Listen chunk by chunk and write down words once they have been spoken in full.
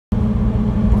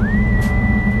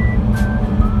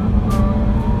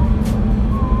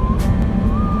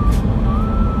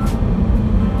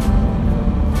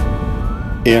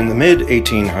In the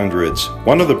mid-1800s,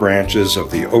 one of the branches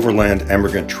of the Overland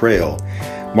Emigrant Trail,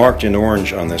 marked in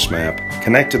orange on this map,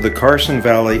 connected the Carson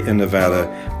Valley in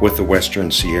Nevada with the Western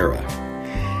Sierra.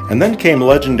 And then came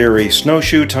legendary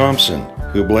Snowshoe Thompson,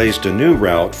 who blazed a new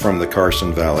route from the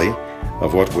Carson Valley,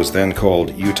 of what was then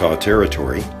called Utah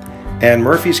Territory, and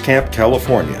Murphy's Camp,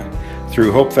 California,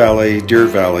 through Hope Valley, Deer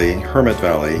Valley, Hermit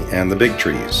Valley, and the Big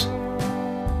Trees.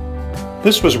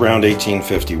 This was around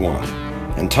 1851,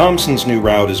 and Thompson's new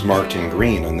route is marked in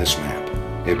green on this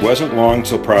map. It wasn't long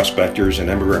till prospectors and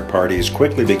immigrant parties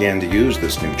quickly began to use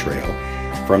this new trail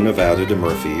from Nevada to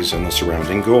Murphy's and the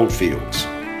surrounding gold fields.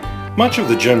 Much of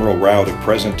the general route of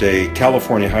present-day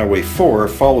California Highway 4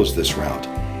 follows this route.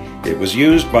 It was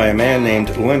used by a man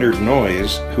named Leonard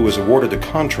Noyes, who was awarded a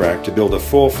contract to build a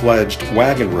full-fledged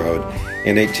wagon road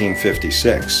in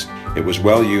 1856. It was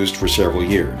well used for several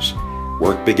years.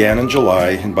 Work began in July,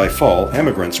 and by fall,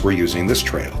 immigrants were using this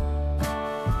trail.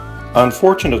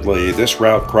 Unfortunately, this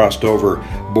route crossed over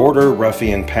Border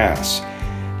Ruffian Pass,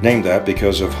 named that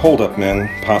because of hold-up men,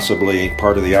 possibly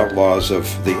part of the outlaws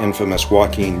of the infamous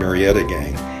Joaquin Murrieta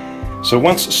gang. So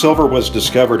once silver was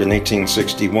discovered in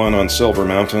 1861 on Silver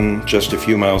Mountain, just a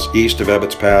few miles east of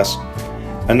Ebbets Pass,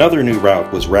 another new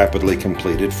route was rapidly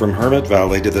completed from Hermit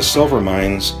Valley to the silver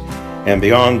mines and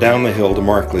beyond down the hill to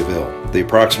Markleyville, the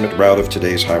approximate route of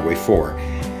today's Highway 4.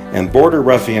 And Border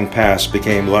Ruffian Pass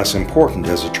became less important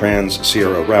as a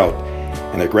trans-Sierra route,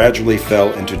 and it gradually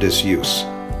fell into disuse.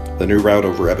 The new route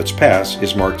over Ebbets Pass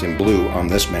is marked in blue on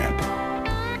this map.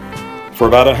 For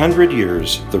about 100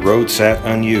 years, the road sat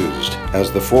unused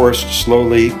as the forest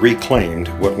slowly reclaimed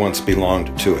what once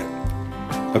belonged to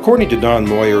it. According to Don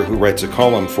Moyer, who writes a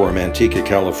column for a Manteca,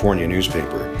 California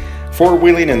newspaper,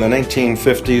 four-wheeling in the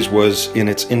 1950s was in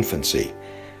its infancy.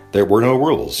 There were no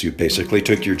rules. You basically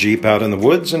took your Jeep out in the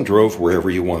woods and drove wherever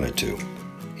you wanted to.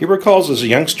 He recalls as a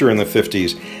youngster in the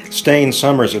 50s staying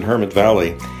summers in Hermit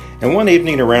Valley, and one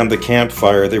evening around the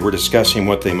campfire they were discussing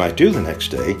what they might do the next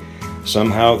day.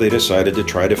 Somehow they decided to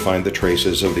try to find the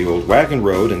traces of the old wagon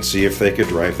road and see if they could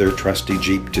drive their trusty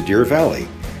Jeep to Deer Valley,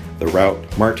 the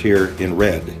route marked here in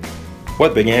red.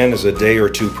 What began as a day or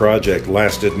two project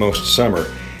lasted most summer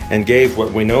and gave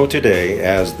what we know today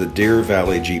as the Deer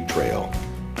Valley Jeep Trail.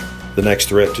 The next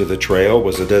threat to the trail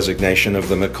was the designation of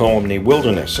the McColumney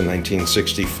Wilderness in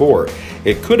 1964.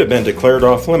 It could have been declared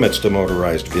off limits to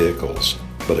motorized vehicles,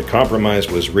 but a compromise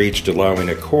was reached allowing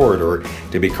a corridor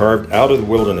to be carved out of the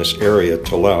wilderness area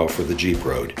to allow for the Jeep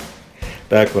Road.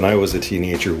 Back when I was a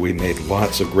teenager, we made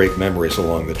lots of great memories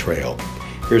along the trail.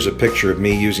 Here's a picture of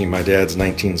me using my dad's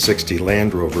 1960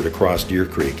 Land Rover to cross Deer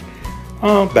Creek,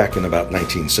 back in about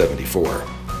 1974.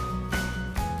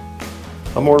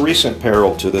 A more recent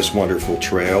peril to this wonderful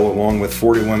trail, along with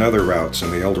 41 other routes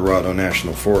in the El Dorado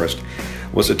National Forest,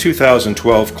 was a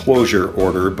 2012 closure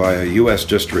order by a U.S.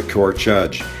 District Court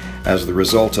judge as the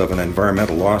result of an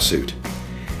environmental lawsuit.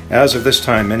 As of this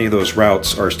time, many of those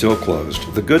routes are still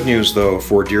closed. The good news, though,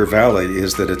 for Deer Valley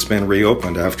is that it's been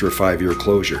reopened after a 5-year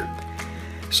closure.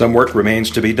 Some work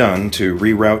remains to be done to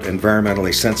reroute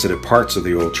environmentally sensitive parts of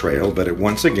the old trail, but it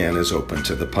once again is open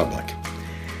to the public.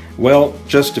 Well,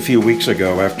 just a few weeks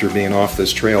ago, after being off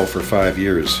this trail for 5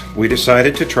 years, we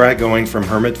decided to try going from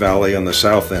Hermit Valley on the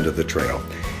south end of the trail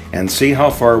and see how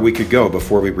far we could go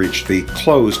before we reached the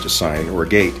closed sign or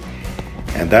gate.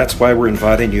 And that's why we're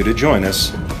inviting you to join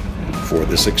us for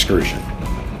this excursion.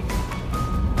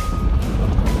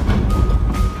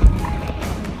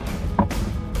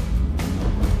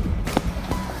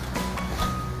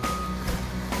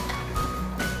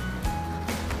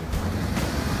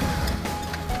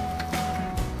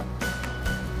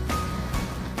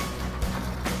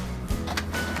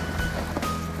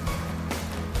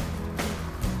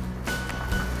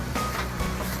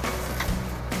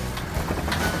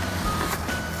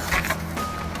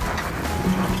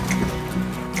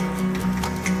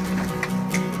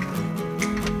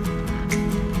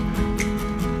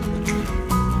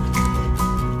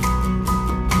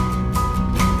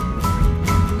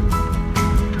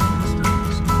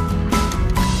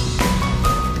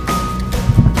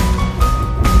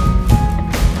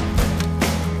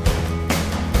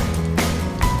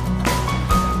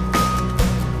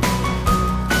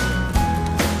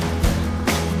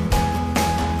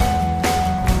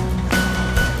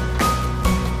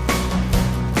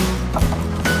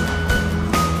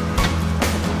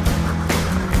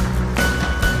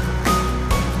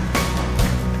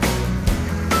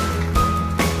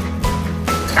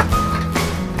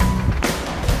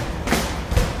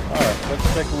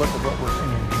 Take a look at what we're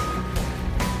seeing.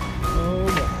 Oh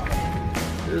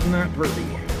wow, isn't that pretty?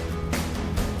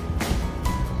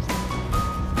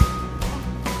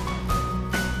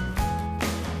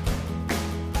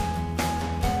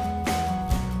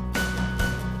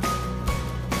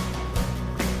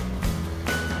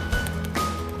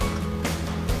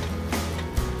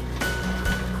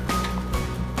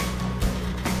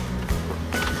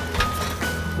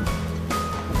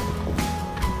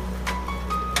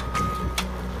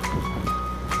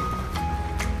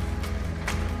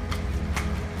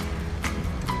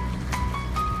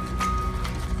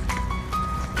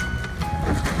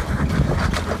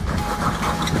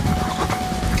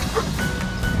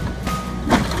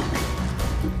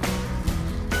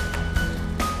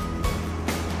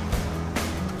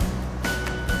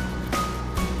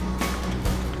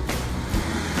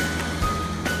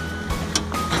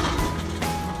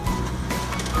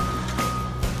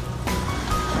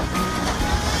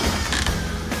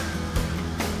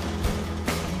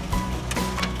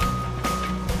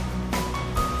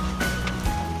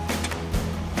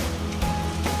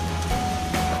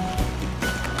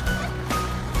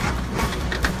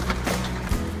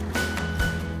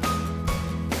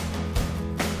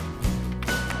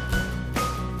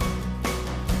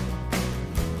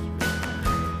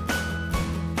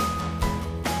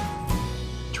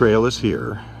 trail is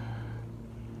here,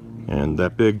 and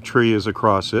that big tree is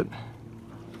across it.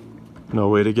 No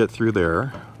way to get through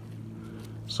there.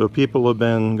 So people have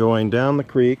been going down the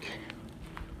creek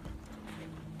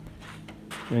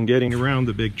and getting around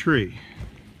the big tree.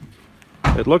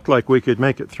 It looked like we could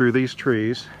make it through these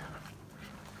trees,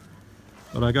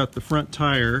 but I got the front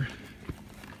tire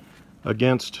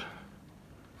against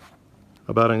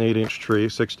about an 8-inch tree,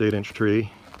 6 to 8-inch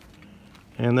tree,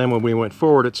 and then when we went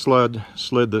forward it slid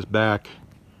this back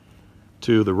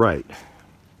to the right.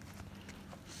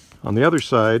 On the other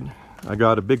side I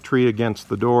got a big tree against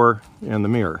the door and the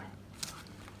mirror,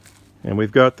 and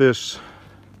we've got this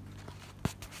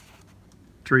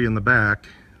tree in the back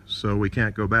so we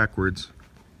can't go backwards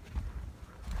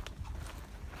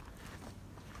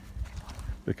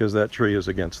because that tree is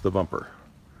against the bumper.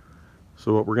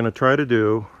 So what we're going to try to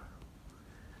do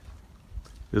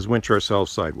is winch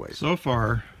ourselves sideways. So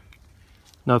far,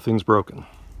 nothing's broken.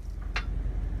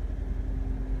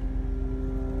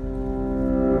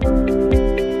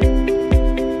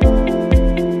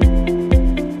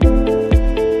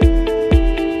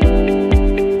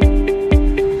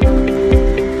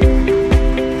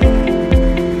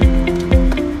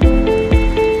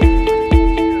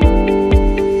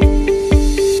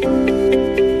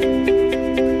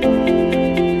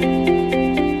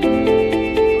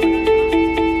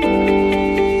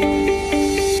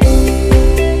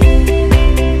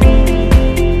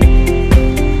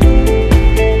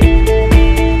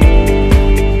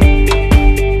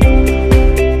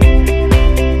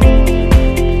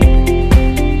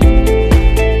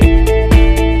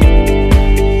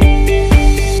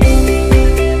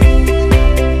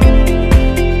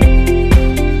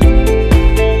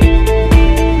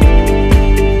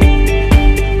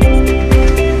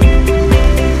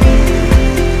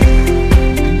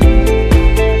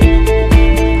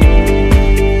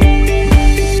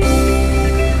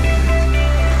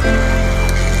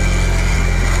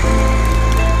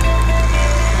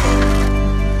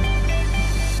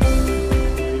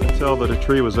 That a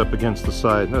tree was up against the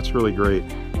side. That's really great.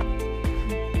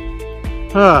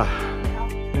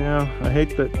 Yeah, I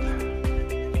hate that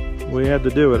we had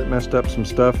to do it. It messed up some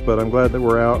stuff, but I'm glad that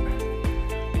we're out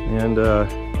and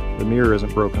the mirror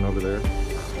isn't broken over there.